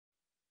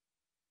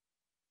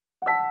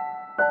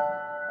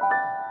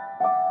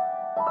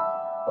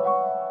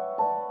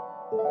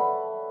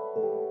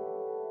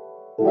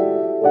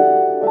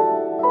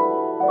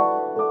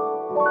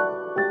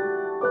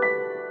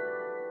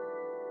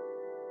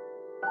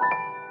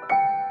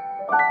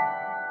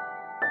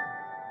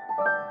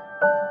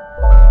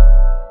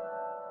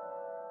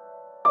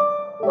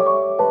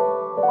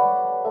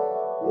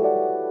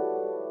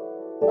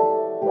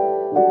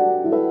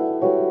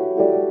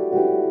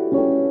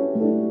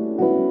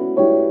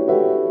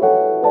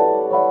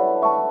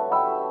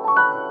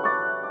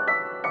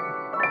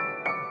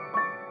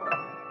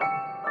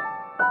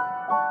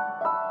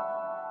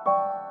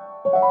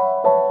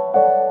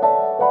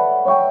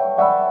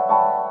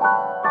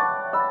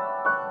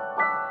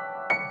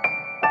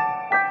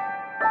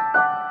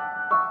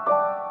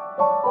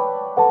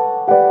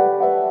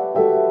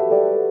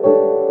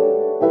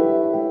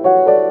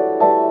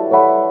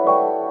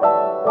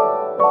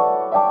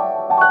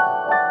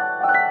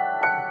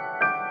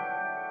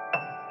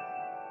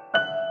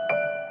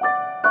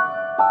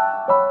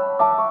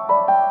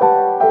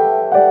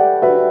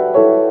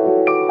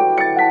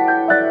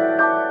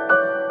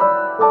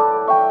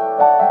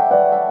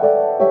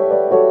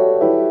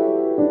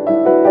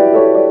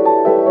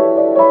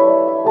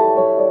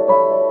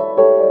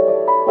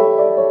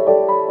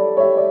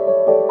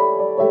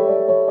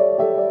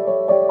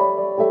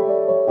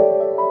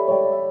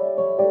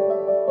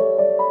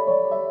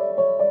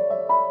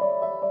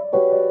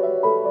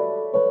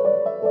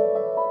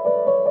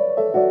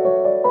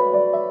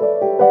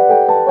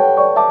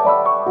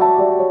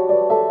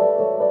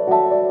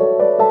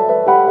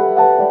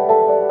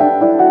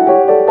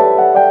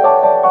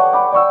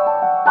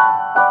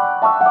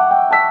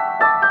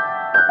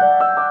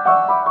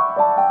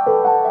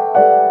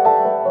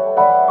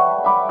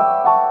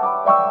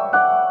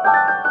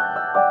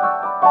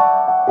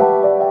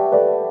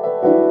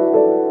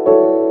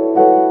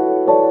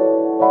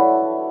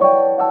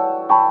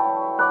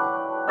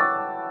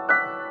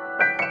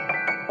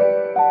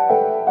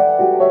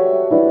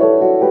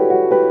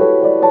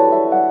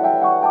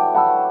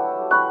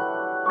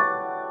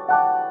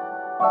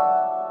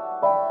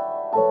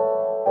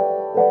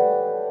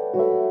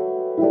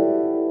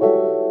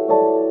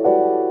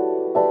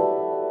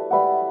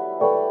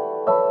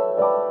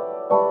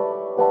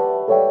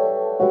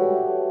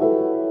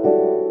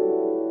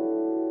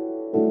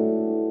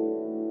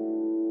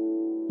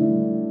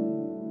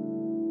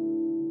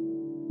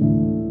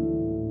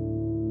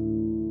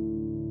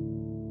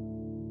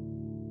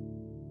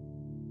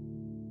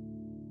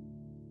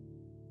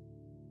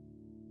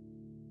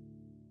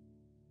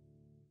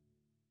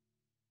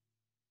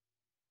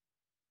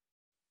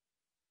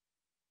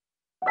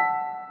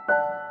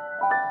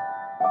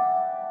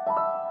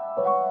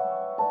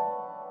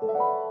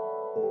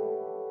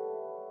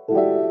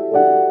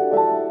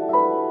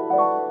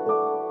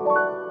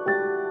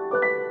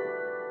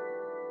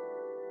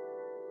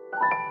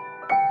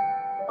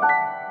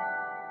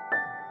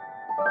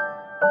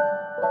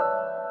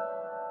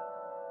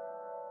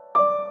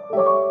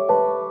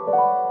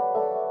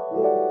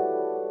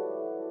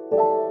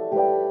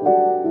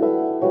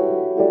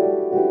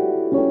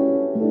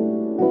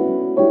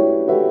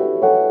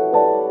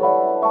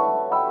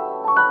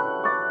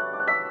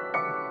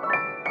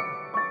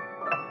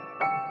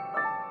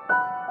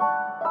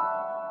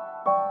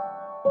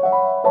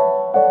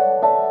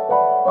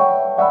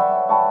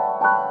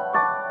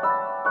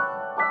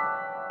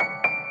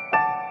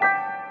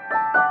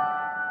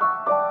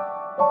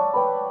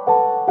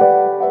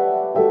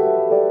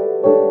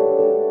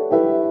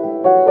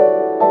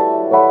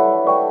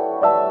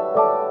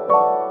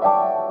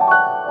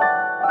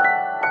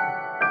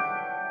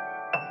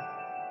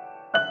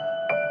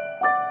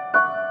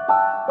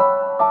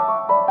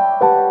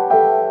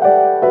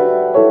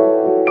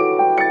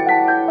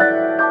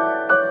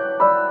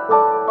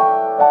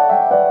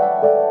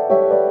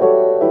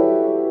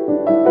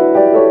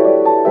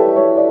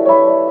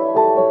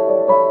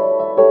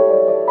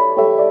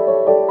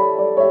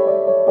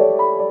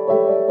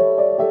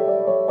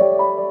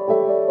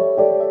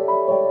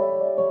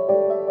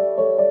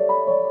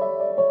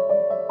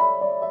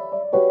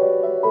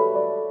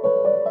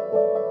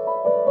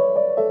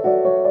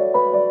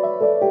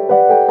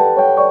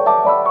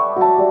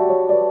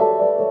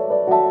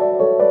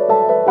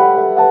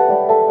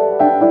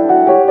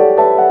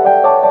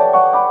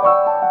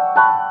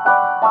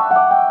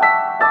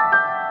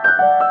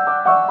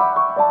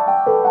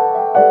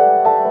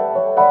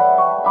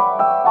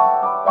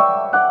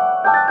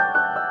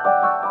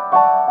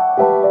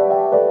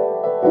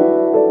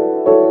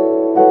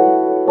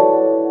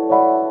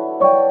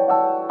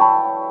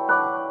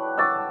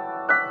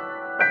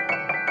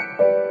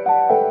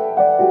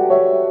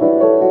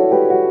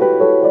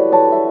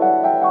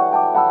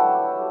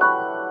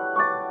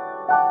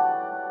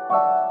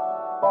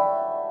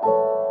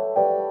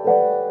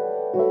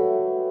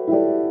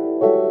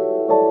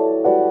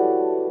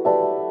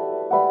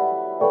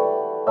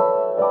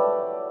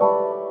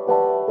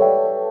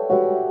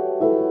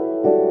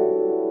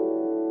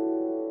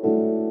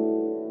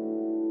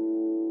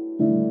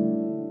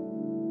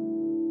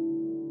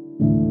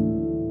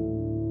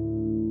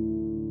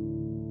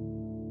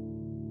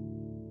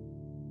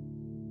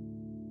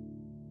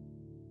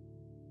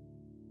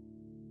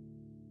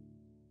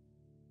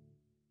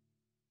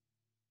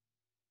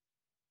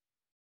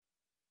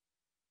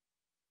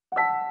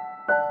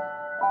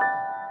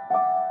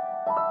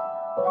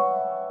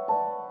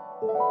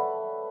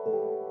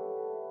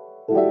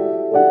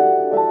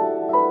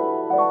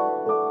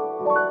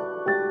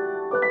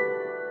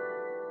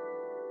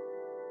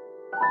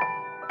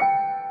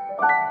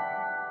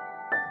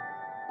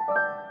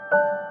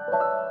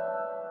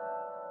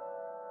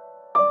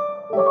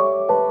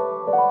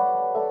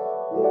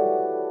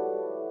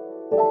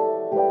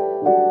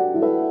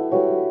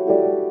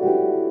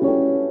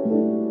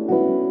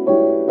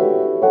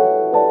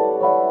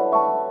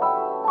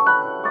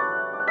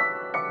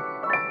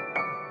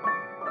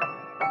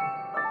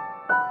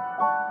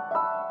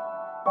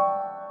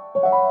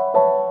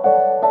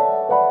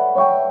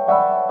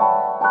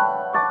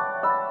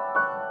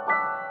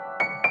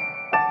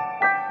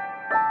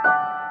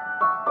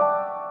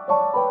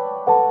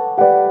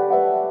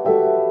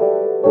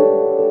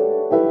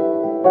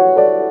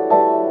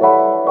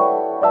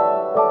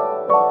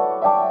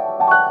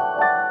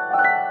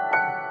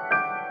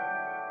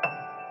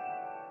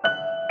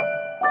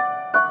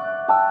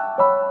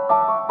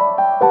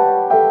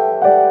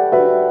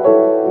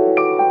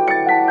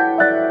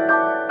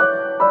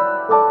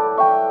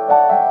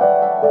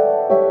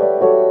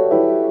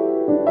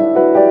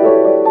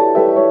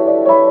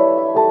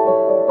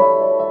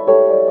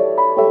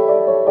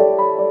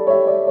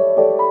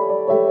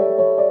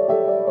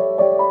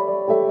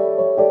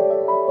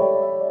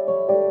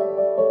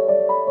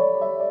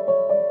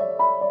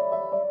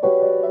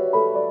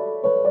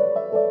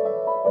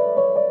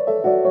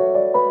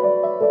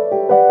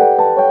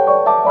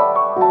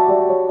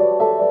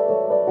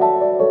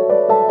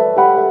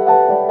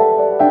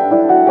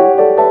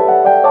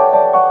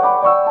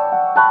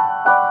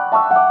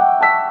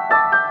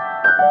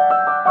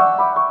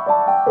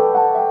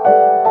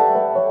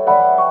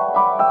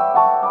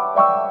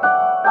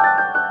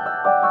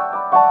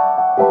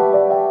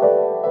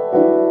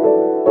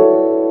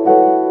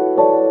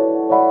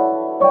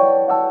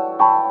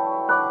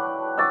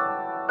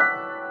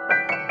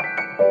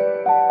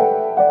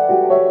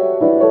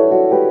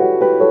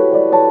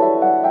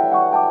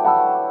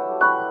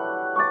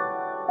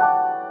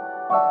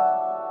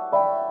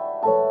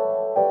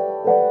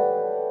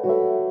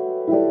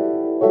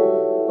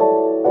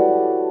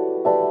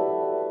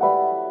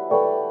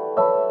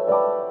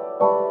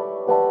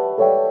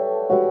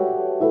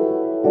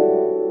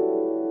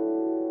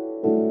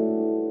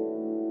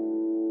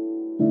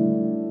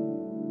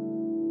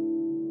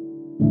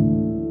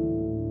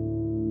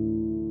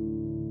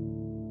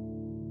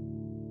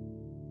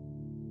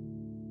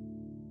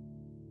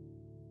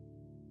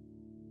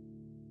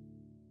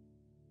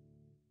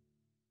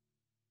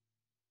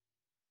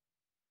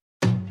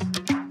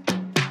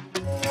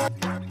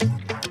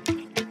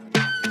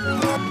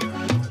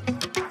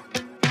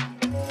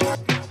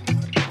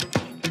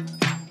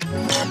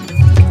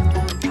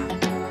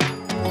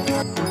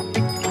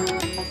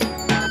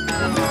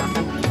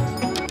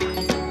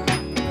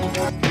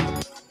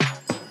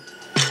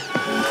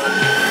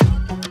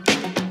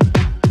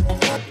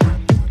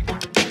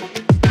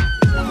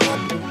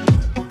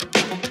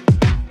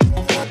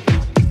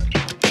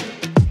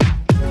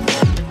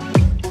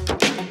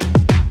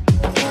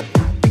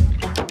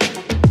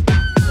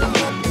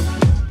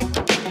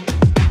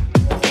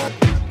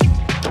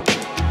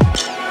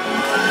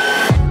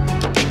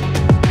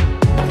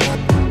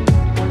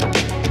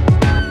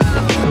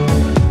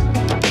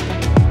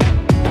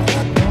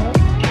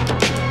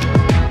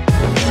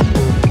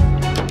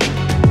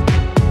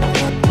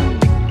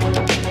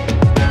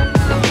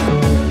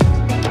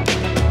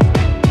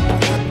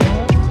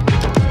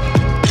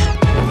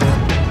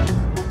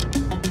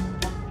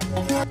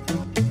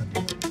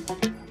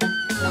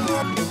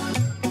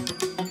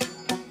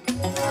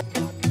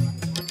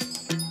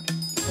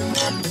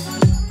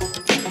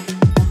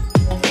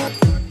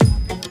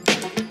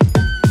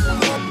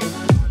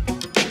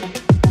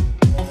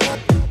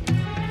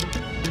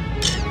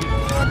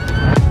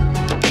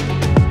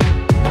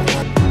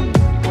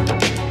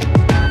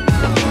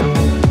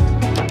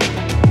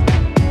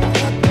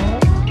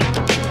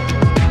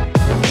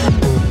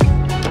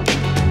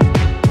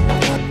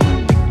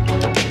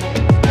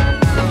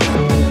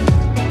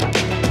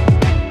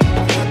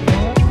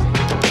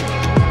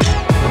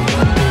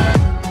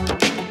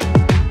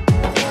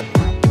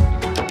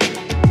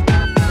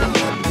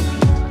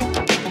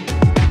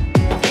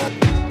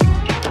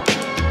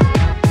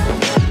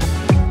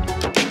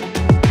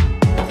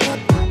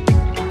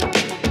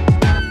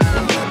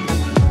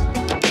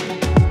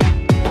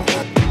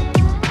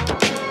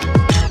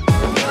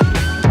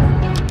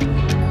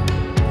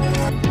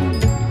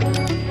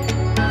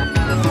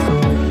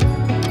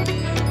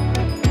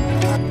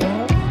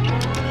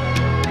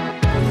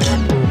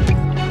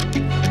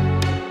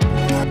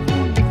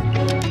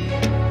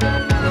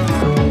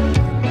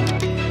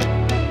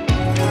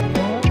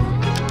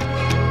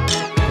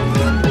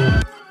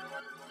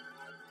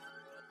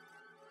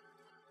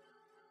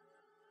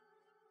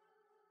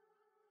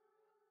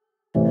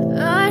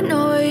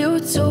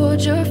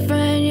told your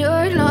friend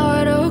you're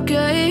not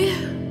okay,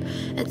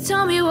 and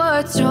tell me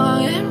what's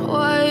wrong and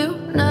why you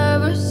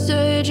never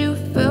said you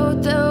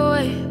felt that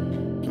way.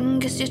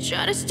 you're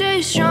trying to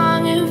stay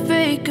strong and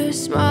fake a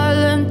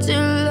smile until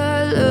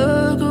I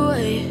look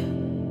away.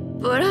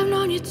 But I've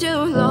known you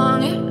too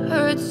long, it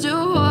hurts to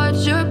watch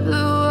your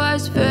blue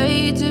eyes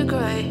fade to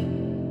gray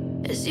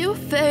as you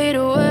fade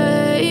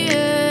away,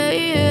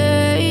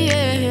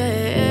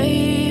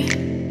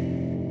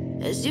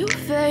 as you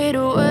fade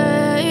away.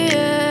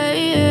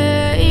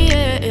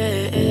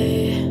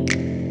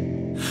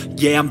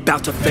 Yeah, I'm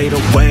about to fade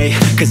away,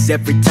 cause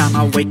every time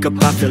I wake up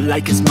I feel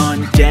like it's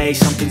Monday.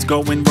 Something's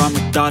going wrong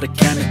with all the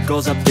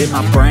chemicals up in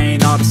my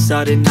brain. All of a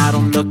sudden I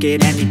don't look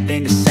at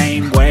anything the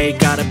same way.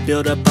 Got a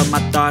buildup of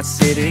my thoughts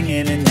sitting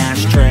in an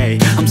ashtray.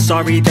 I'm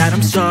sorry that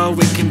I'm so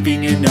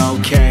inconvenient,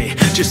 okay.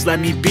 Just let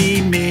me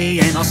be me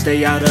and I'll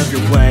stay out of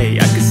your way.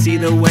 I can see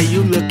the way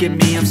you look at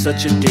me, I'm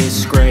such a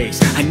disgrace.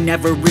 I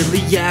never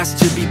really asked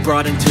to be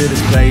brought into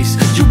this place.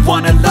 You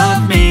wanna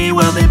love me?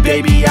 Well then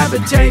baby I have a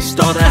taste.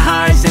 All the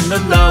highs and the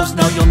lows,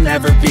 no, you'll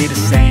never be the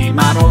same.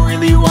 I don't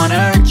really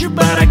wanna hurt you,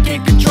 but I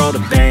can't control the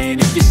pain.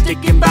 If you're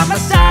sticking by my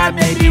side,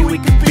 maybe we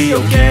could be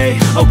okay.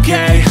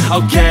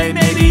 Okay,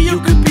 maybe you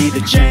could be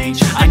the change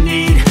I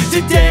need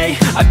today.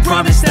 I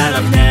promise that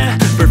I've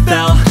never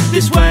felt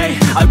this way.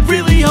 I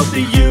really hope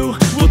that you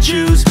will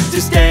choose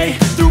to stay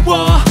through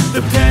all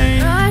the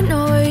pain. I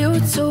know you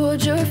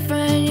told your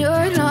friend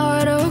you're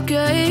not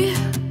okay,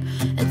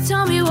 and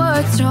tell me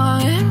what's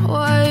wrong and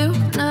why you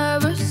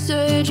never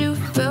said you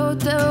felt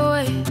that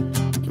way.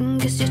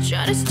 Guess you're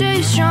trying to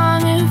stay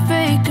strong and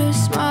fake a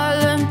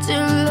smile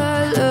until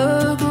I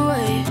look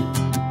away.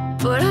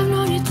 But I've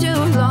known you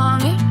too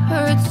long, it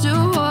hurts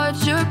to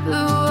watch your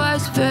blue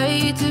eyes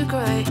fade to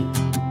gray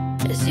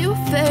as you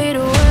fade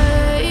away,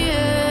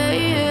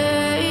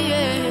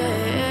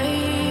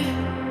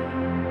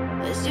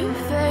 as you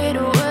fade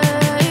away,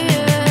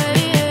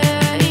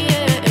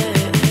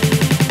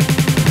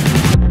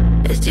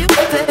 as you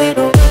fade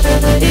away.